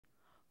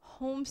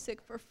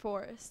homesick for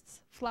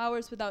forests,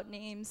 flowers without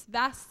names,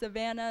 vast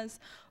savannas,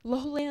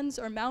 lowlands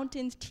or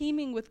mountains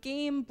teeming with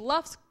game,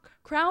 bluffs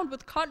crowned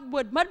with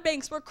cottonwood,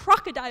 mudbanks where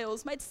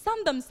crocodiles might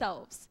sun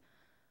themselves.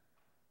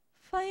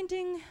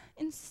 Finding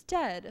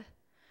instead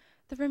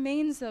the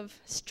remains of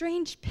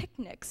strange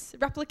picnics,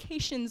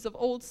 replications of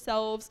old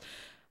selves,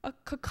 a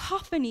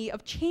cacophony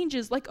of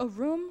changes like a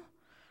room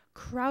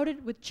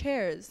crowded with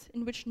chairs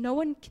in which no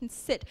one can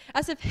sit,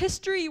 as if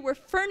history were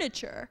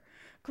furniture,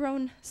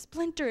 grown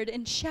splintered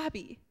and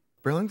shabby.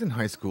 Burlington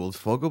High School's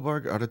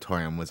Fogelberg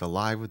Auditorium was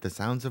alive with the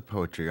sounds of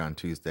poetry on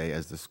Tuesday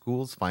as the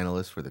school's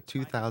finalists for the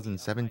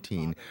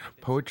 2017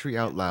 Poetry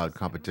Out Loud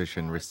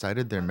competition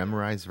recited their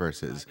memorized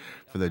verses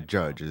for the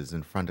judges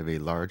in front of a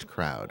large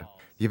crowd.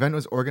 The event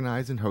was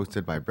organized and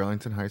hosted by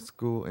Burlington High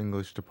School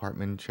English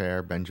Department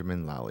Chair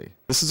Benjamin Lally.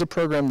 This is a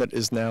program that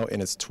is now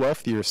in its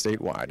 12th year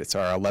statewide. It's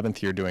our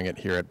 11th year doing it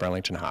here at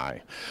Burlington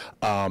High.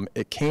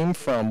 It came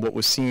from what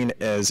was seen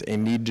as a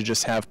need to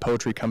just have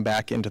poetry come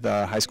back into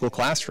the high school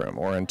classroom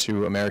or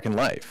into American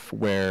life,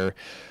 where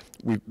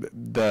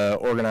the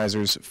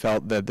organizers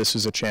felt that this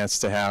was a chance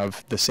to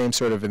have the same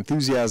sort of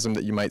enthusiasm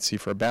that you might see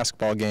for a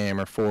basketball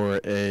game or for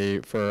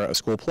a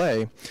school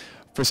play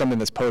for something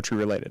that's poetry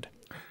related.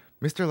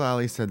 Mr.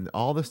 Lally said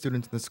all the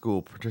students in the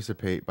school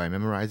participate by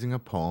memorizing a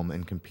poem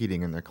and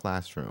competing in their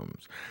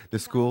classrooms. The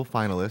school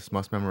finalists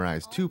must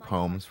memorize 2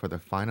 poems for the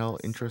final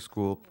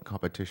intra-school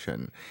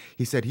competition.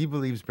 He said he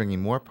believes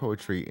bringing more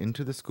poetry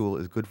into the school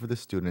is good for the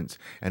students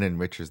and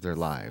enriches their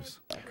lives.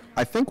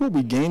 I think what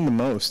we gain the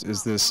most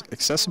is this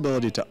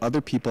accessibility to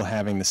other people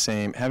having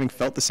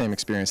felt the same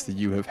experience that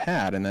you have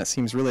had, and that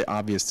seems really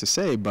obvious to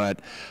say, but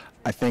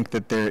I think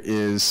that there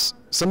is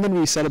something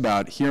to be said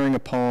about hearing a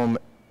poem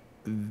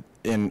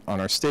on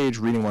our stage,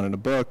 reading one in a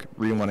book,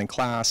 reading one in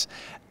class,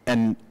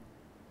 and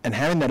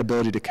having that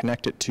ability to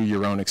connect it to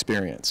your own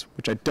experience,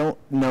 which I don't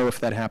know if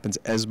that happens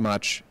as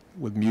much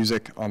with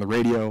music on the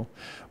radio,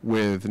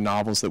 with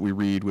novels that we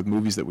read, with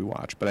movies that we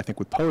watch. But I think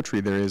with poetry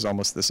there is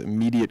almost this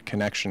immediate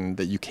connection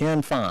that you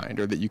can find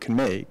or that you can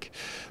make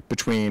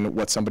between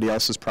what somebody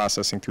else is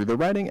processing through their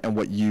writing and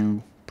what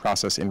you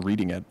process in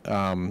reading it,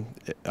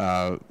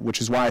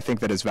 which is why I think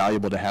that it's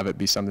valuable to have it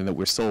be something that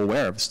we're still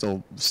aware of,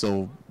 still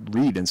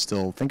read and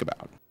still think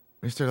about.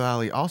 Mr.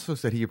 Lally also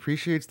said he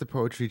appreciates the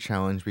poetry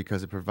challenge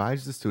because it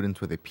provides the students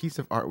with a piece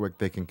of artwork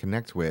they can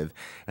connect with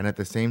and at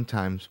the same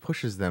time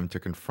pushes them to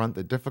confront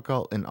the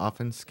difficult and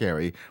often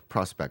scary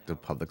prospect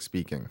of public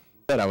speaking.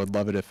 I would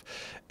love it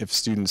if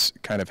students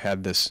kind of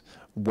had this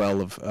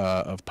well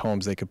of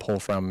poems they could pull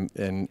from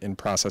in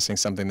processing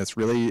something that's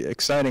really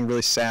exciting,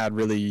 really sad,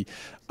 really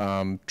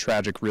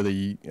tragic,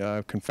 really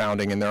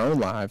confounding in their own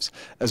lives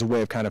as a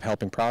way of kind of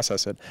helping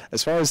process it.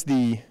 As far as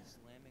the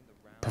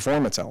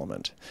performance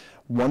element,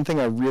 one thing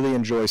I really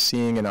enjoy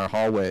seeing in our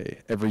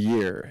hallway every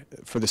year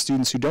for the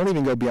students who don't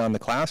even go beyond the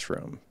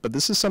classroom, but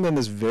this is something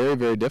that's very,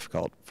 very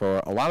difficult for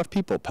a lot of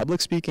people. Public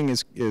speaking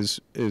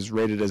is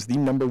rated as the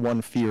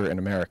 #1 fear in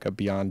America,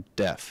 beyond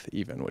death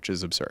even, which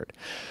is absurd.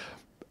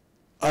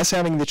 Us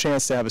having the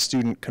chance to have a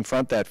student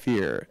confront that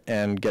fear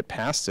and get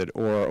past it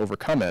or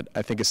overcome it,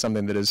 I think is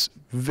something that is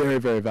very,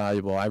 very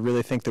valuable. I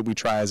really think that we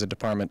try as a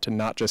department to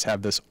not just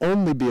have this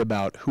only be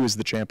about who is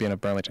the champion of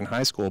Burlington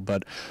High School,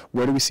 but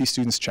where do we see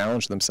students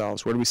challenge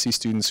themselves? Where do we see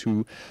students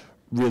who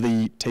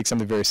really take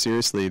something very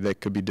seriously that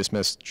could be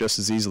dismissed just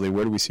as easily?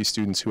 Where do we see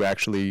students who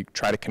actually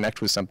try to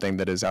connect with something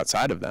that is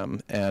outside of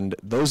them? And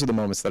those are the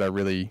moments that I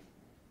really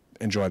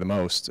enjoy the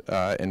most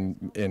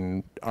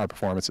in our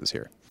performances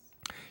here.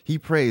 He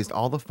praised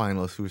all the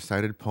finalists who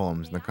recited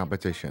poems in the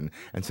competition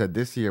and said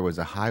this year was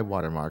a high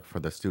watermark for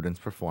the students'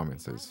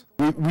 performances.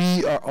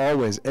 We are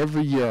always,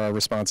 every year our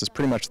response is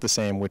pretty much the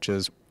same, which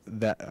is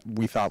that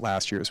we thought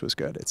last year's was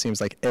good. It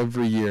seems like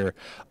every year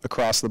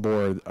across the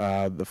board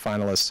the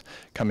finalists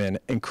come in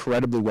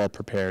incredibly well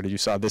prepared. You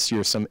saw this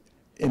year some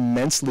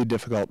immensely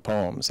difficult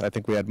poems. I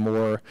think we had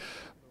more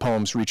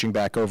poems reaching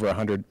back over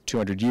 100,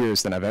 200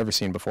 years than I've ever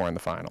seen before in the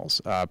finals.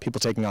 People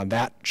taking on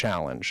that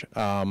challenge.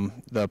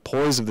 The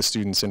poise of the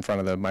students in front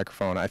of the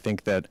microphone, I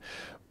think that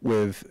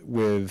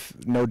with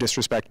no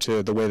disrespect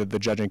to the way that the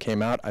judging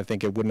came out, I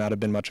think it would not have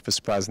been much of a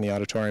surprise in the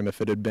auditorium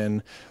if it had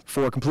been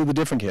 4 completely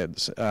different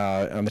kids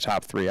on the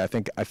top 3. I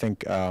think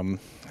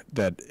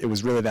that it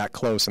was really that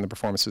close and the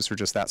performances were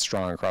just that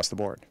strong across the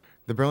board.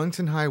 The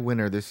Burlington High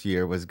winner this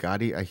year was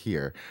Gati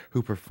Aher,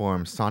 who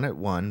performed Sonnet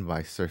 1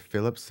 by Sir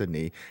Philip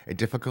Sidney, a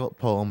difficult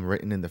poem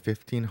written in the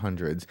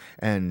 1500s,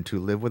 and To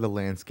Live with a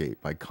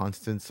Landscape by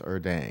Constance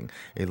Erdang,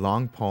 a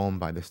long poem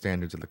by the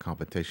standards of the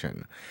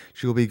competition.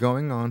 She will be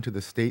going on to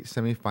the state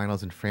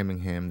semifinals in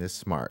Framingham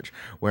this March,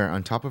 where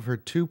on top of her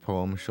 2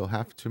 poems, she'll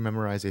have to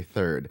memorize a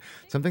 3rd,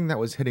 something that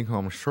was hitting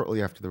home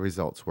shortly after the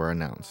results were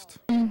announced.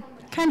 I'm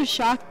kind of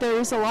shocked. There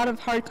was a lot of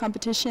hard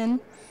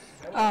competition.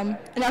 And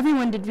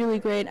everyone did really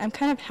great. I'm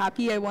kind of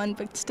happy I won,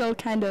 but still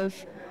I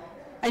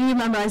need to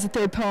memorize the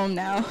 3rd poem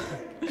now.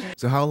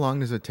 So how long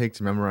does it take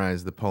to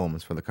memorize the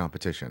poems for the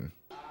competition?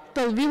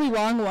 The really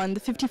long one, the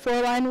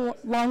 54-line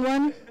long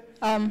one,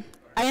 I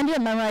ended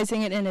up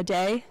memorizing it in a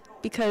day,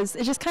 because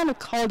it just kind of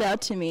called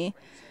out to me.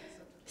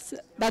 So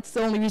that's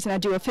the only reason I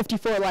do a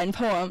 54-line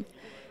poem.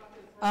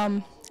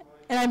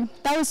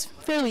 That was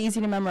fairly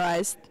easy to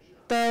memorize.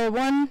 The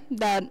one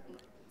that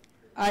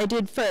I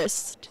did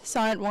first,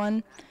 Sonnet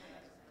 1,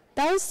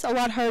 that was a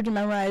lot harder to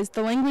memorize.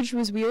 The language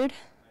was weird.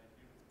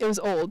 It was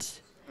old.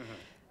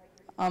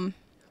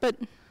 But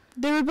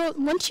they were both,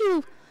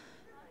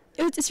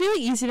 it's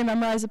really easy to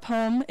memorize a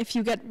poem if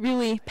you get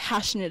really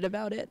passionate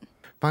about it.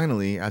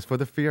 Finally, as for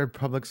the fear of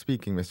public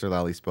speaking Mr.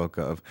 Lally spoke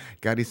of,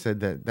 Gati said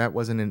that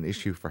wasn't an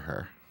issue for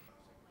her.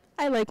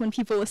 I like when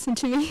people listen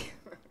to me.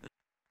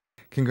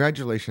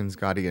 Congratulations,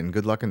 Gati, and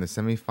good luck in the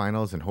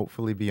semifinals and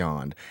hopefully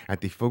beyond.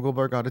 At the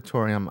Fogelberg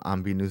Auditorium,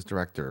 I'm B News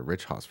Director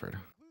Rich Hosford.